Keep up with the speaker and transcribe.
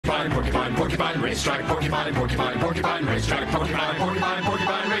porcupine racetrack, porcupine, porcupine, porcupine racetrack, porcupine, porcupine,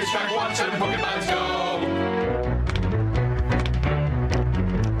 porcupine racetrack. Watch them porcupines go.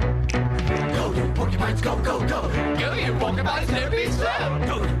 Go, you porcupines, go, go, go. Go, you porcupines, never be slow.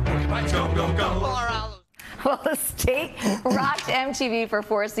 Go, you porcupines, go, go, go. Well, the state rocked MTV for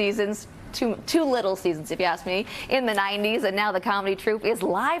 4 seasons. Two little seasons, if you ask me, in the 90s, and now the comedy troupe is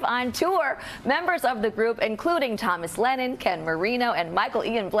live on tour. Members of the group, including Thomas Lennon, Ken Marino, and Michael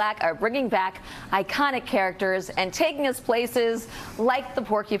Ian Black, are bringing back iconic characters and taking us places like the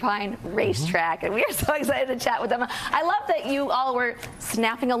Porcupine Racetrack. And we are so excited to chat with them. I love that you all were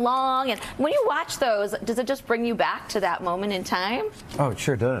snapping along. And when you watch those, does it just bring you back to that moment in time? Oh, it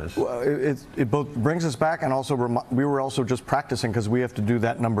sure does. Well, it both brings us back, and also we were also just practicing because we have to do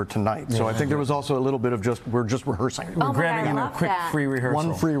that number tonight. So I think there was also a little bit of we're just rehearsing. We're grabbing in a quick free rehearsal.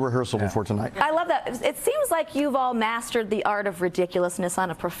 One free rehearsal before tonight. I love that. It seems like you've all mastered the art of ridiculousness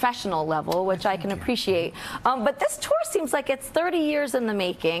on a professional level, which I can appreciate. But this tour seems like it's 30 years in the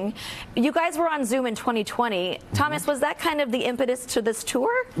making. You guys were on Zoom in 2020. Thomas, was that kind of the impetus to this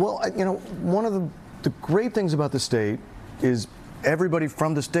tour? Well, you know, one of the great things about the state is everybody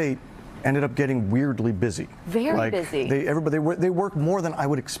from the state ended up getting weirdly busy. Very busy. They work more than I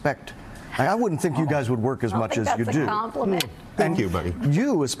would expect. I wouldn't think you guys would work as much as you do. That's a compliment. Thank you, buddy.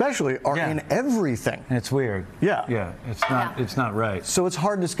 You especially are in everything. And it's weird. Yeah. Yeah. It's not right. So it's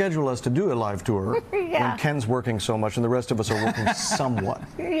hard to schedule us to do a live tour when Ken's working so much and the rest of us are working somewhat.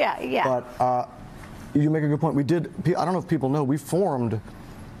 Yeah. But you make a good point. We did. I don't know if people know. We formed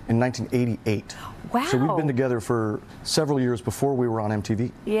in 1988. Wow. So we've been together for several years before we were on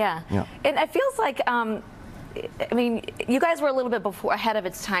MTV. Yeah. And it feels like. I mean, you guys were a little bit ahead of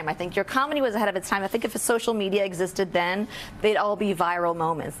its time. I think your comedy was ahead of its time. I think if social media existed then, they'd all be viral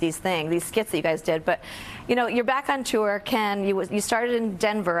moments, these skits that you guys did. But, you know, you're back on tour. Ken, you started in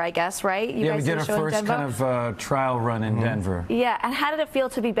Denver, I guess, right? You guys we did our first kind of trial run in Denver. Yeah, and how did it feel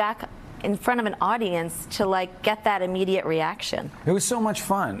to be back in front of an audience to, like, get that immediate reaction? It was so much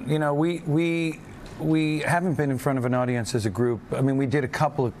fun. You know, we haven't been in front of an audience as a group. I mean, we did a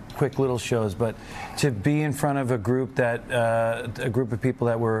couple of quick little shows, but to be in front of a group of people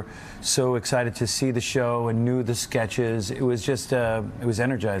that were so excited to see the show and knew the sketches, it was just, it was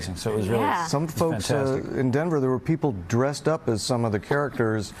energizing. So it was really Some folks in Denver, there were people dressed up as some of the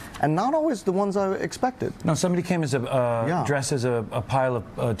characters, and not always the ones I expected. No, somebody came as dressed as a pile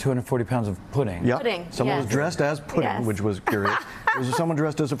of 240 pounds of pudding. Yep. Pudding. Someone was dressed as pudding, which was curious. There was someone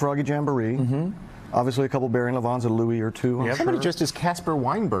dressed as a Froggy Jamboree. Obviously, a couple Barry Levans, a Louis or two. Somebody dressed as Casper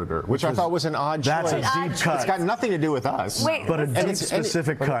Weinberger, which I thought was an odd choice. That's a deep cut. It's got nothing to do with us. But a deep,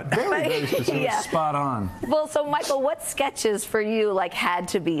 specific cut. Very specific. Spot on. Well, so Michael, what sketches for you had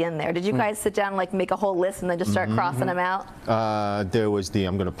to be in there? Did you guys sit down and make a whole list and then just start crossing them out? There was the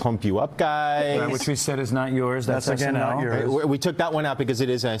 "I'm going to pump you up" guy, which we said is not yours. That's again SNL. not yours. We took that one out because it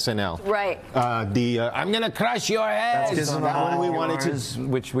is SNL. Right. I'm going to crush your head. That's that one we wanted to.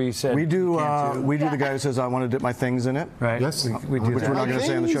 Which we said we do the guy who says I want to dip my things in it. Right. Yes. We do Which that. we're not going to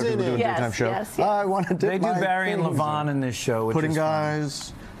say on the show because we're doing a daytime show. Yes. I want to dip They do my Barry and things Levon in this show. Which Pudding is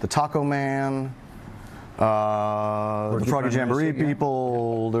guys, the Taco Man, the Froggy Jamboree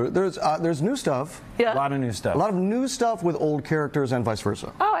people. There's new stuff. A lot of new stuff. A lot of new stuff with old characters and vice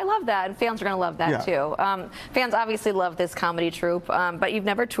versa. Oh, I love that. And fans are going to love that too. Fans obviously love this comedy troupe, but you've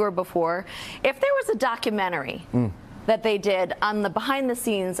never toured before. If there was a documentary that they did on the behind the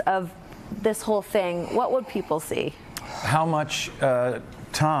scenes of this whole thing, what would people see? How much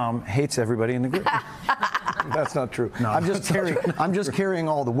Tom hates everybody in the group. That's not true. No, I'm just carrying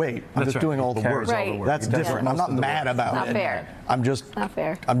all the weight. I'm just doing all the work. Right. That's different. I'm not mad about Not it. fair. I'm just Not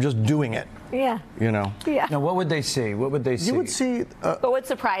fair. I'm just doing it. Yeah. You know. Yeah. Now, what would they see? What would they see? You would see What would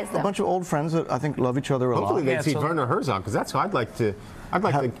surprise them? a bunch of old friends that I think love each other a lot. Hopefully they'd see Werner Herzog, because that's who I'd like to. I'd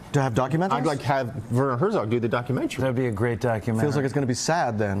like to have documentaries? I'd like to have Werner Herzog do the documentary. That'd be a great documentary. Feels like it's going to be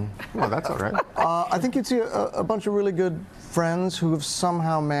sad then. Well, that's all right. I think you'd see a bunch of really good friends who have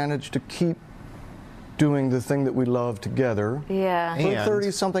somehow managed to keep doing the thing that we love together for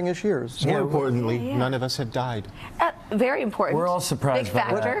 30-something-ish years. More importantly, none of us have died. Very important. We're all surprised Big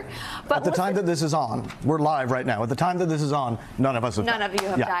by that. factor. But At the time that this is on, we're live right now. At the time that this is on, none of us have died. None of you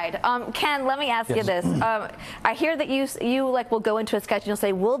have died. Ken, let me ask you this. I hear that you will go into a sketch and you'll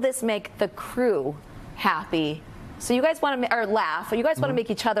say, will this make the crew happy? So you guys want to laugh. You guys want to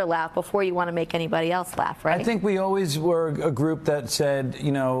make each other laugh before you want to make anybody else laugh, right? I think we always were a group that said,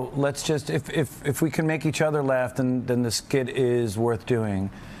 you know, let's just if we can make each other laugh, then the skit is worth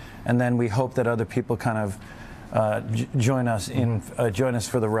doing, and then we hope that other people kind of join us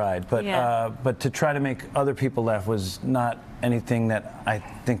for the ride. But but to try to make other people laugh was not anything that I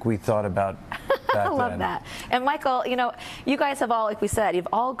think we thought about back I love then. that. And Michael, you know, you guys have all, like we said, you've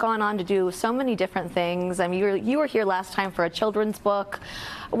all gone on to do so many different things. I mean, you were here last time for a children's book.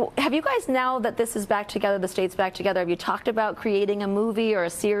 Have you guys, now that this is back together, the state's back together, have you talked about creating a movie or a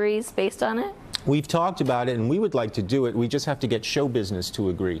series based on it? We've talked about it, and we would like to do it. We just have to get show business to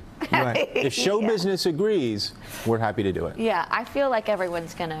agree. Right. If show business agrees, we're happy to do it. Yeah, I feel like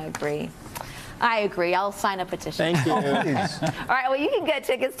everyone's going to agree. I agree. I'll sign a petition. Thank you. All right, well, you can get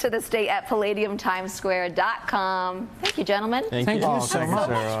tickets to the state at palladiumtimesquare.com. Thank you, gentlemen. Thank you. Thank you so much.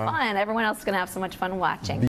 So much fun. Everyone else is going to have so much fun watching.